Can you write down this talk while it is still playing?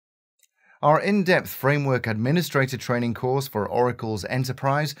Our in-depth Framework Administrator training course for Oracle's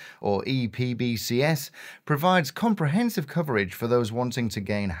Enterprise, or EPBCS, provides comprehensive coverage for those wanting to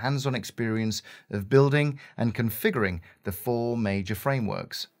gain hands-on experience of building and configuring the four major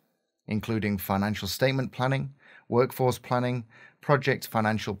frameworks, including financial statement planning, workforce planning, project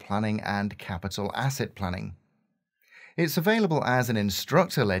financial planning, and capital asset planning. It's available as an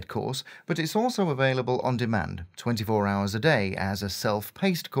instructor-led course, but it's also available on demand, 24 hours a day, as a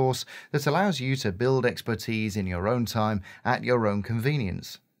self-paced course that allows you to build expertise in your own time at your own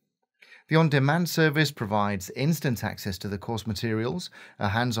convenience. The on-demand service provides instant access to the course materials, a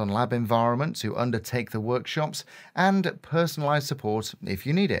hands-on lab environment to undertake the workshops, and personalized support if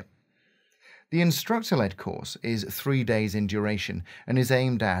you need it. The instructor-led course is 3 days in duration and is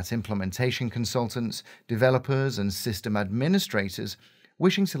aimed at implementation consultants, developers, and system administrators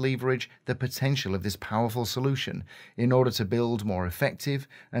wishing to leverage the potential of this powerful solution in order to build more effective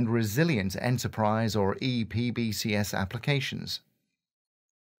and resilient enterprise or EPBCS applications.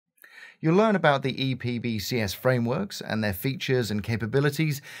 You'll learn about the EPBCS frameworks and their features and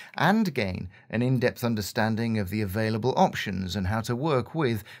capabilities, and gain an in-depth understanding of the available options and how to work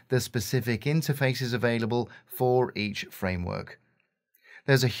with the specific interfaces available for each framework.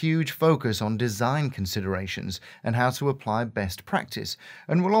 There's a huge focus on design considerations and how to apply best practice,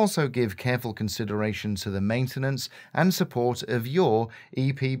 and will also give careful consideration to the maintenance and support of your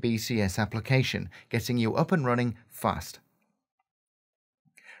EPBCS application, getting you up and running fast.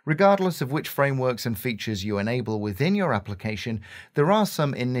 Regardless of which frameworks and features you enable within your application, there are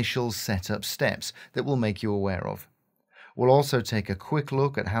some initial setup steps that we'll make you aware of. We'll also take a quick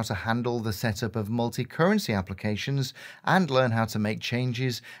look at how to handle the setup of multi-currency applications and learn how to make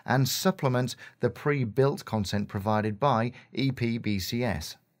changes and supplement the pre-built content provided by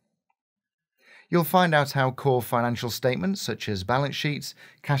EPBCS. You'll find out how core financial statements such as balance sheets,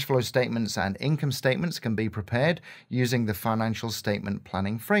 cash flow statements, and income statements can be prepared using the financial statement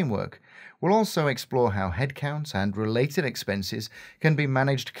planning framework. We'll also explore how headcount and related expenses can be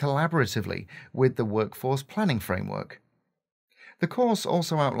managed collaboratively with the workforce planning framework. The course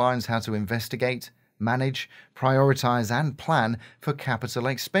also outlines how to investigate, manage, prioritize, and plan for capital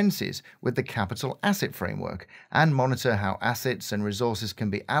expenses with the capital asset framework, and monitor how assets and resources can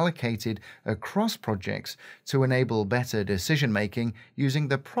be allocated across projects to enable better decision-making using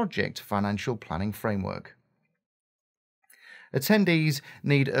the project financial planning framework. Attendees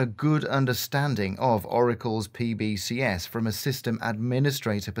need a good understanding of Oracle's PBCS from a system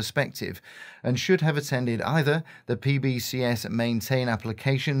administrator perspective and should have attended either the PBCS Maintain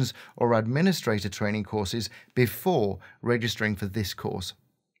Applications or Administrator training courses before registering for this course.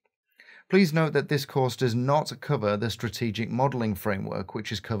 Please note that this course does not cover the Strategic Modeling Framework,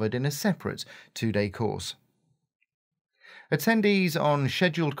 which is covered in a separate 2-day course. Attendees on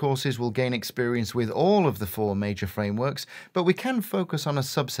scheduled courses will gain experience with all of the 4 major frameworks, but we can focus on a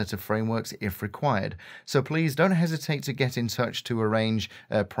subset of frameworks if required, so please don't hesitate to get in touch to arrange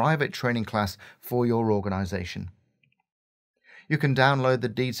a private training class for your organization. You can download the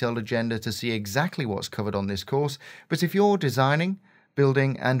detailed agenda to see exactly what's covered on this course, but if you're designing,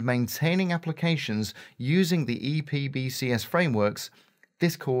 building, and maintaining applications using the EPBCS frameworks,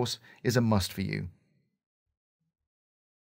 this course is a must for you.